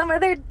 And some of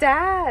their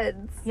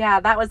dads. Yeah,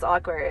 that was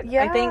awkward.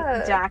 Yeah. I think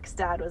Jack's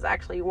dad was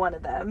actually one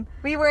of them.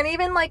 We weren't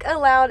even, like,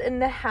 allowed in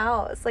the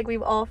house. Like, we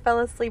all fell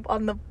asleep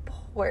on the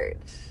porch.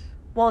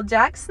 Well,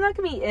 Jack snuck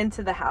me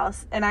into the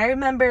house. And I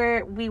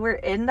remember we were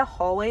in the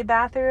hallway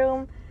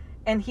bathroom.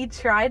 And he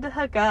tried to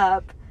hook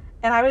up.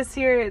 And I was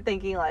here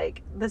thinking,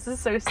 like, this is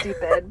so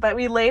stupid. But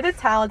we laid a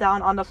towel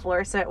down on the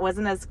floor so it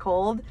wasn't as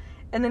cold.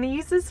 And then he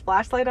used his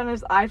flashlight on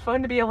his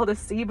iPhone to be able to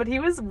see. But he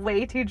was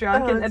way too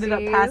drunk and ended up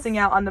passing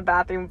out on the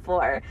bathroom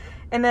floor.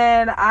 And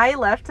then I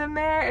left him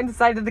there and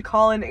decided to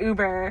call an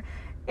Uber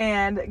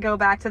and go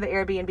back to the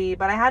Airbnb.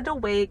 But I had to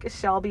wake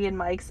Shelby and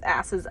Mike's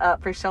asses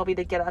up for Shelby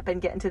to get up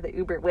and get into the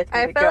Uber with me.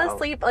 I fell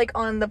asleep, like,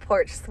 on the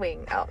porch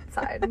swing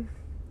outside.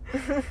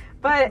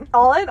 But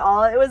all in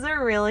all, it was a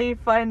really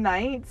fun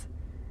night.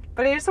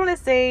 But I just want to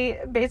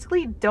say,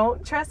 basically,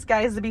 don't trust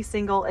guys to be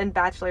single in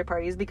bachelor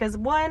parties. Because,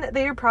 one,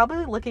 they're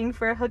probably looking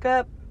for a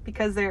hookup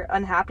because they're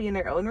unhappy in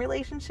their own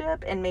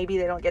relationship. And maybe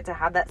they don't get to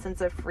have that sense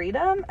of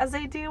freedom as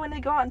they do when they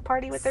go out and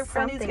party with their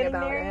friend who's getting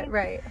married.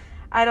 Right.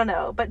 I don't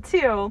know. But,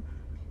 2,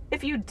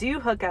 if you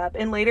do hook up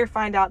and later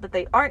find out that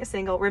they aren't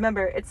single,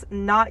 remember, it's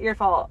not your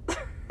fault.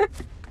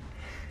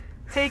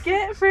 Take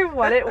it for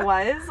what it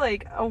was,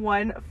 like a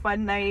one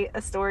fun night,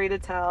 a story to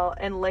tell,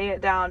 and lay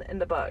it down in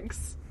the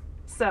books.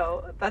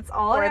 So that's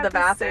all I have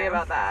to say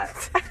about that.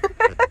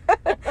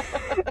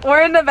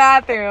 Or in the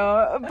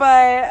bathroom.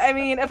 But, I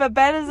mean, if a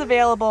bed is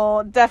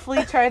available,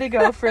 definitely try to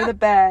go for the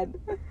bed.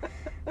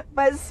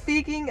 But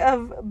speaking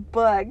of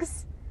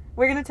books,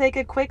 we're going to take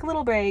a quick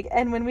little break.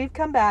 And when we've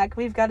come back,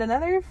 we've got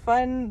another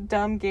fun,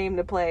 dumb game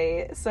to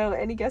play. So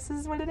any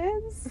guesses what it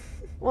is?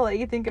 We'll let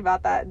you think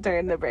about that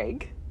during the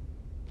break.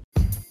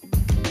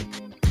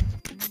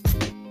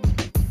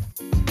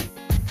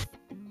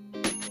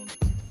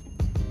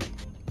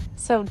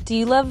 So, do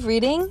you love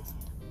reading?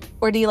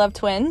 Or do you love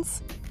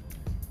twins?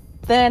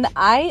 Then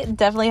I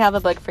definitely have a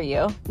book for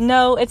you.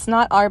 No, it's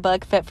not our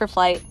book, Fit for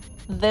Flight,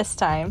 this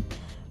time.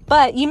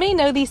 But you may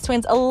know these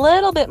twins a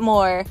little bit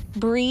more,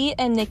 Brie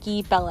and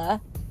Nikki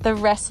Bella, the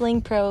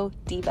wrestling pro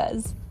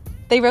divas.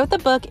 They wrote the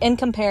book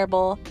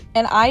Incomparable,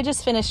 and I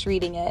just finished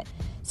reading it.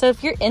 So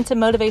if you're into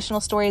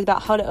motivational stories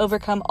about how to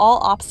overcome all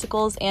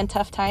obstacles and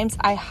tough times,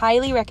 I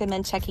highly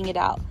recommend checking it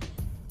out.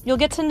 You'll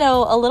get to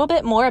know a little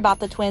bit more about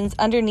the twins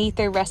underneath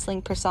their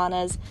wrestling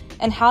personas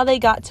and how they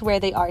got to where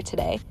they are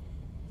today.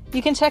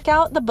 You can check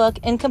out the book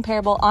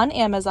Incomparable on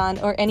Amazon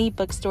or any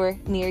bookstore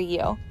near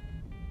you.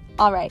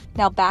 All right,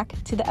 now back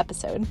to the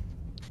episode.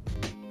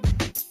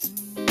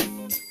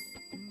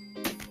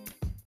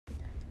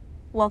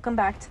 Welcome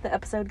back to the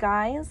episode,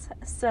 guys.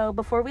 So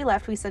before we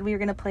left, we said we were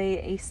going to play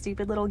a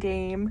stupid little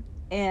game,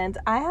 and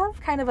I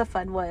have kind of a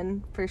fun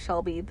one for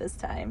Shelby this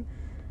time.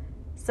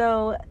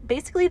 So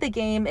basically the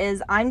game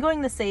is I'm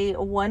going to say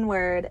one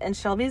word and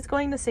Shelby's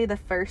going to say the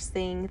first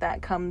thing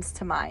that comes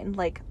to mind,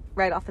 like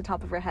right off the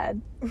top of her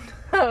head.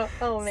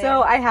 Oh man.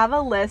 So I have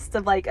a list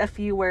of like a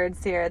few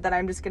words here that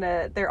I'm just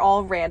gonna, they're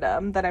all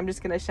random, that I'm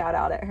just gonna shout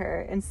out at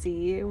her and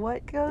see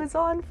what goes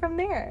on from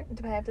there.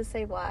 Do I have to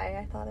say why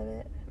I thought of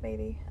it?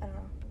 Maybe. I don't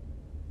know.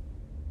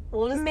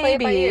 We'll just Maybe. play it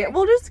by ear.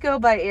 We'll just go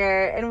by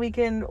ear and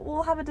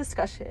we'll have a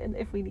discussion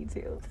if we need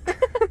to.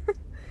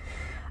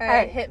 All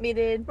right, hit me,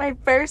 dude. My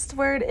first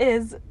word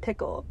is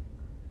pickle.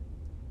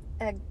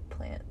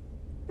 Eggplant.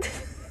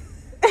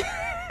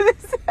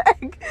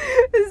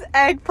 Is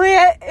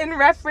eggplant in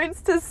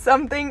reference to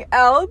something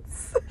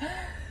else?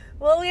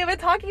 Well, we have been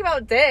talking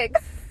about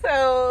dicks,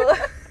 so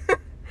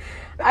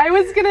I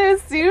was gonna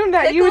assume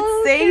that you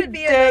would say could be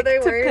dick another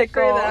to word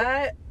pickle. for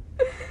that.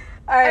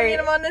 All right. I mean,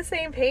 I'm on the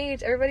same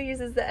page. Everybody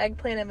uses the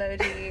eggplant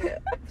emoji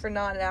for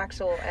not an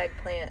actual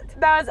eggplant.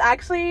 That was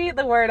actually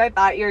the word I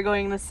thought you were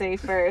going to say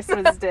first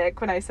was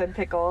dick when I said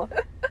pickle.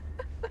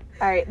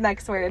 All right,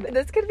 next word.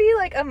 This could be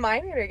like a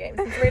mind reader game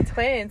since we're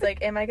twins.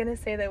 Like, am I gonna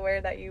say the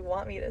word that you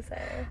want me to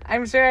say?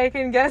 I'm sure I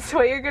can guess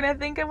what you're gonna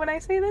think of when I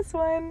say this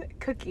one.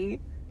 Cookie.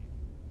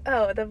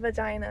 Oh, the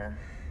vagina.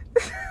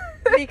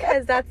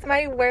 Because that's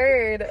my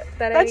word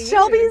that I That's use.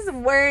 Shelby's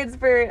words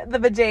for the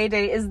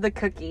vajayjay is the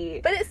cookie.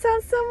 But it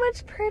sounds so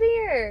much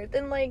prettier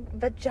than like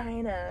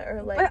vagina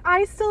or like. But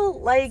I still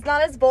like. It's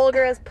not as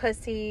vulgar as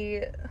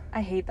pussy.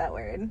 I hate that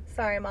word.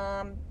 Sorry,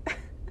 Mom.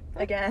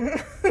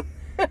 Again.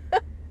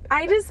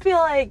 I just feel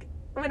like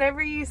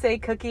whenever you say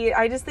cookie,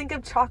 I just think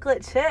of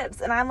chocolate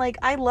chips, and I'm like,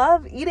 I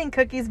love eating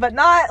cookies, but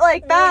not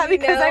like that Well, you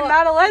because know, I'm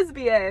not a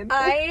lesbian.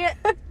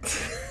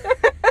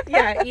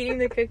 Yeah, eating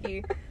the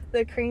cookie,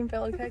 the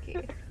cream-filled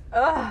cookie.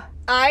 Ugh.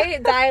 I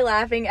die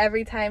laughing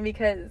every time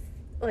because,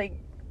 like,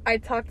 I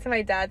talk to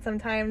my dad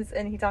sometimes,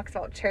 and he talks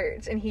about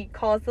church, and he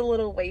calls the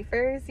little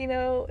wafers, you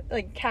know,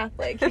 like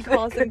Catholic. He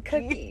calls them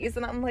cookies,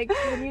 and I'm like,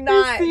 can you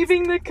not?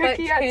 Receiving the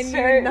cookie But at can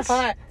church. you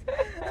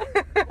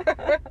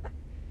not?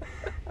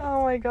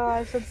 Oh my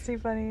gosh, that's too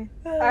funny.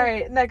 All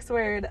right, next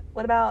word.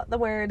 What about the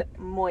word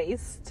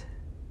moist?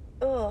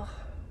 Ugh.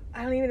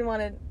 I don't even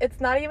want to.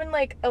 It's not even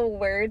like a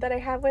word that I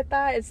have with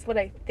that. It's what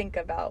I think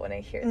about when I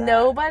hear that.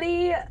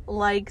 Nobody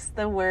likes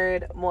the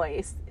word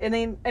moist. And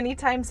then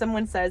anytime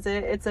someone says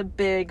it, it's a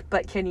big,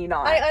 but can you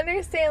not? I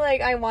understand, like,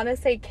 I want to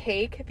say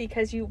cake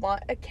because you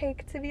want a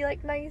cake to be,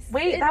 like, nice.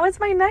 Wait, that was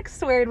my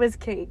next word was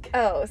cake.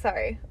 Oh,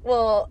 sorry.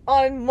 Well,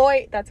 on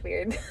that's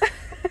weird.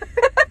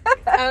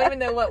 I don't even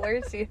know what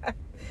words you have.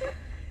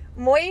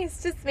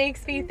 Moist just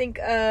makes me think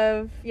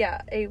of,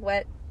 a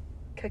wet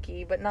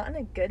cookie, but not in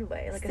a good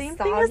way. Like Same a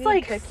soggy thing as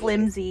like cookie.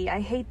 flimsy. I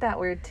hate that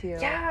word too.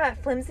 Yeah,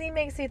 flimsy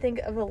makes me think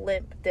of a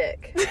limp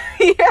dick.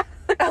 Yeah.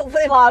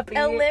 Floppy.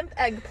 A limp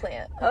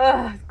eggplant.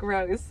 Ugh,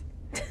 gross.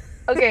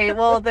 Okay,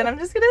 well then I'm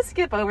just gonna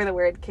skip over the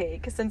word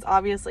cake since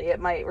obviously it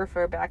might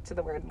refer back to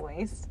the word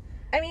moist.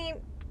 I mean,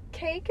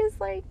 cake is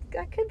like,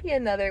 that could be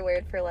another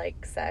word for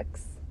like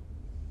sex.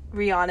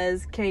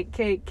 Rihanna's cake.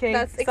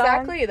 That's song.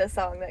 exactly the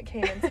song that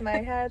came into my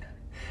head.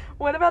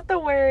 What about the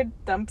word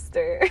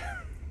dumpster?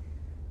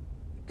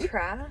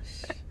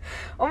 Trash.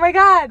 Oh my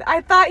god,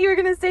 I thought you were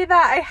gonna say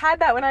that. I had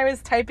that when I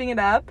was typing it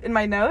up in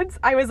my notes.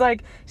 I was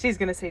like, she's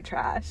gonna say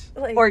trash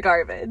Like, or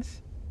garbage.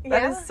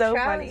 That is so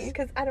trash, funny.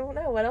 because I don't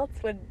know what else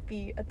would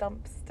be a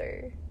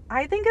dumpster.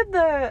 I think of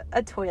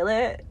a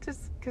toilet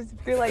just because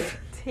you're like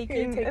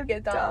taking a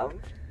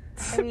dump.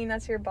 I mean,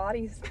 that's your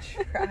body's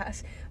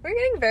trash. We're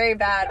getting very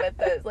bad with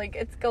this. Like,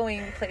 it's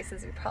going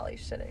places we probably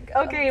shouldn't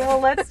go. Okay, well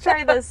let's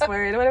try this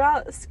word. What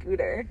about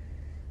scooter?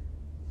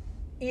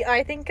 Yeah,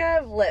 I think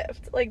of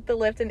Lyft, like the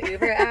Lyft and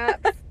Uber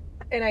apps,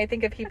 and I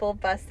think of people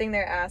busting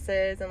their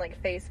asses and like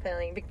face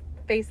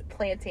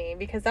planting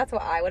because that's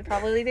what I would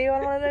probably do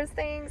on one of those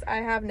things. I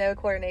have no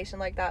coordination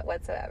like that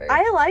whatsoever.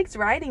 I liked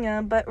riding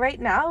them, but right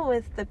now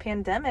with the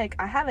pandemic,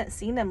 I haven't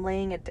seen them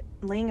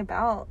laying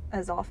about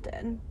as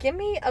often. Give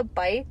me a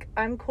bike,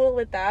 I'm cool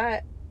with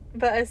that.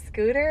 But a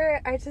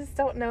scooter, I just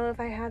don't know if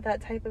I have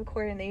that type of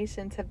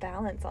coordination to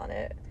balance on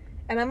it.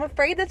 And I'm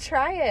afraid to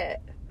try it.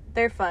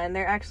 They're fun.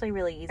 They're actually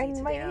really easy to do.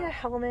 I might need a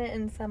helmet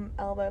and some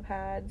elbow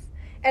pads.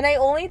 And I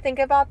only think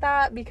about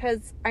that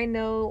because I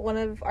know one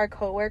of our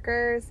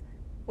coworkers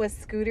was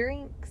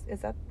scootering. Is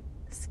that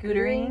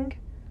Scootering?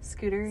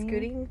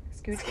 Scooting?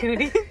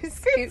 Scooting?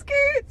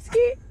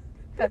 Scoot.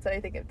 That's what I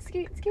think of.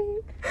 Scoot.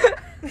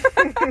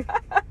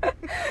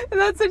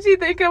 That's what you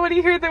think of when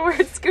you hear the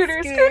word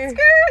scooter. Scoot.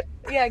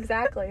 Yeah,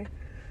 exactly.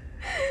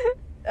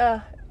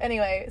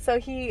 Anyway, so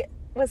he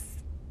was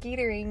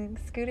scootering.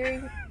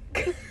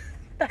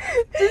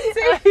 Just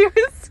say he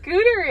was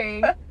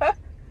scootering.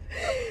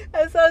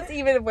 That sounds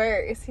even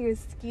worse. He was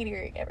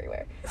skeetering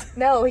everywhere.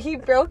 No, he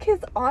broke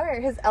his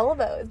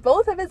elbows,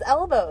 both of his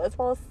elbows,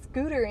 while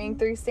scootering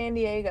through San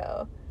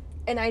Diego.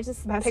 And I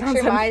just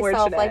picture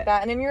myself like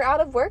that. And then you're out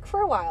of work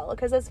for a while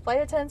because as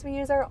flight attendants, we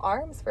use our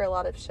arms for a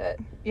lot of shit.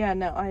 Yeah,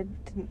 no, I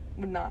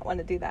would not want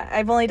to do that.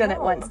 I've only done it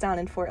once down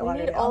in Fort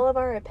Lauderdale. We need all of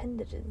our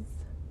appendages.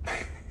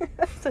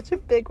 That's such a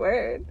big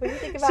word. What do you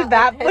think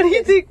about what do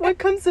you think? What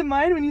comes to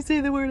mind when you say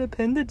the word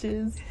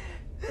appendages?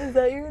 Is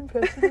that your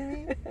impression of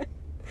me?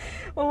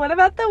 Well, what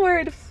about the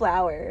word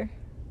flower?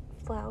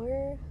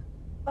 Flower?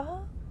 I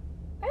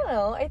don't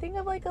know. I think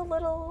of like a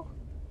little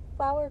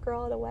flower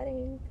girl at a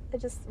wedding.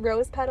 Just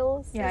rose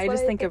petals. Yeah, I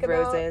just think of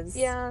roses.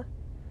 Yeah.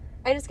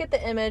 I just get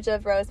the image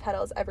of rose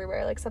petals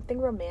everywhere. Like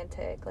something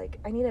romantic. Like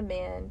I need a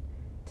man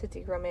to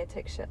do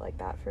romantic shit like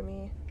that for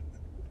me.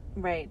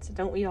 Right.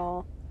 Don't we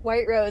all?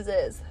 White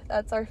roses.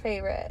 That's our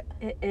favorite.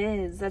 It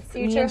is. That's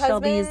Future me and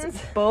Shelby's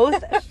husbands.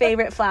 both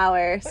favorite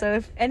flower. So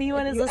if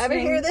anyone is listening, ever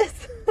hear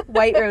this?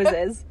 white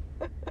roses.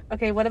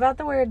 Okay, what about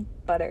the word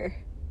butter?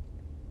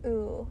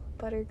 Ooh,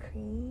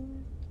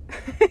 buttercream.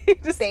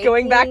 Just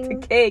going back to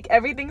Baking. cake.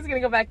 Everything's gonna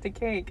go back to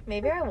cake.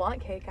 Maybe I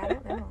want cake. I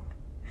don't know.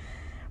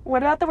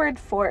 What about the word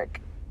fork?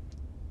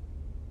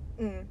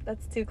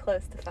 That's too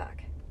close to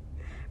fuck.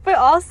 But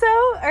also,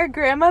 our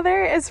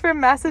grandmother is from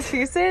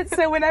Massachusetts,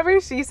 so whenever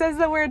she says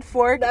the word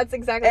fork, That's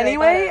exactly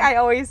anyway, what I I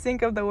always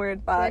think of the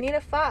word fuck. I need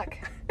a fuck.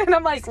 And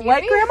I'm like, Excuse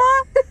what, me?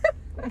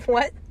 Grandma?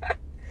 What?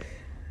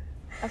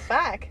 A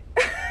fuck.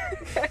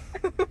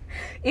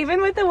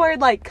 Even with the word,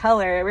 like,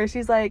 color, where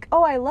she's like,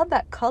 oh, I love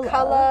that color.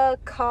 Color,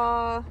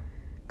 caw.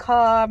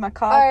 Car, my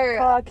car,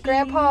 Our keys.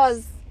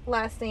 grandpa's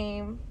last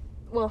name,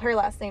 well, her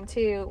last name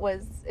too,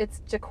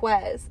 it's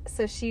Jaquez.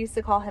 So she used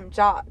to call him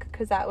Jock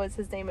because that was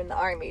his name in the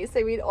army.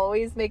 So we'd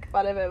always make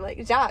fun of him,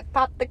 like, Jock,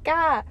 pop the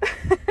car.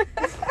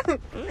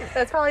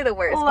 That's probably the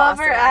worst. Love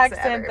Boston her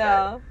accent, ever,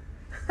 though.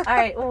 All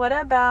right, what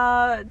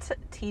about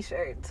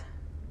t-shirt?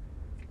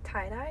 but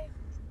tie-dye?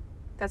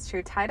 That's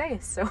true. Tie-dye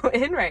is so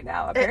in right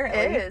now,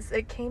 apparently. It is.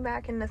 It came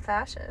back into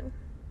fashion.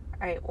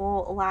 All right,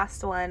 well,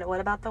 last one. What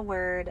about the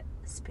word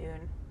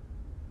spoon?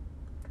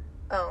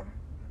 Oh.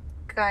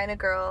 Guy and a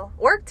girl.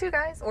 Or two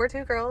guys. Or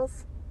two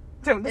girls.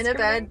 Don't In a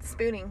discriminate. bed,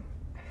 spooning.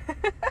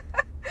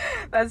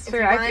 That's If true.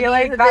 you I wanna feel be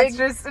like the that's big-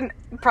 just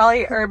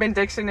probably Urban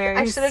Dictionary.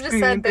 I should have just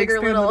spoon, said big big or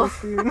spoon, little.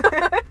 spoon.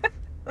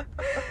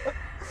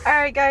 All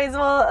right, guys.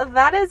 Well,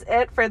 that is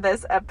it for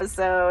this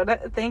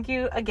episode. Thank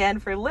you again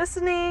for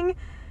listening.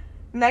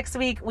 Next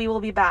week, we will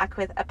be back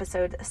with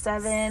episode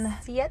 7.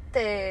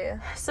 Siete.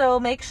 So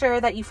make sure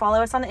that you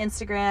follow us on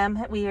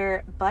Instagram. We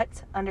are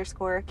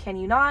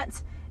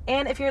but_can_you_not.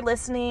 And if you're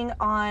listening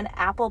on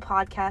Apple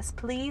Podcasts,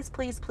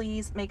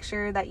 please make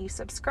sure that you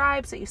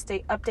subscribe so you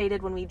stay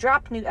updated when we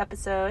drop new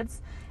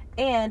episodes.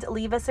 And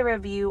leave us a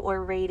review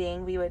or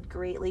rating. We would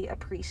greatly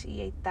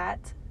appreciate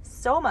that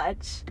so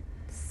much.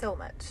 So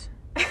much.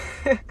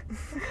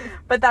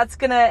 But that's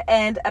gonna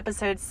end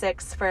episode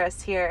 6 for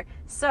us here.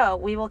 So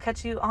we will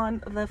catch you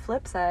on the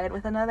flip side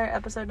with another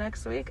episode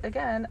next week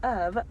again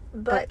of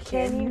But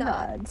Can You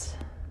Not?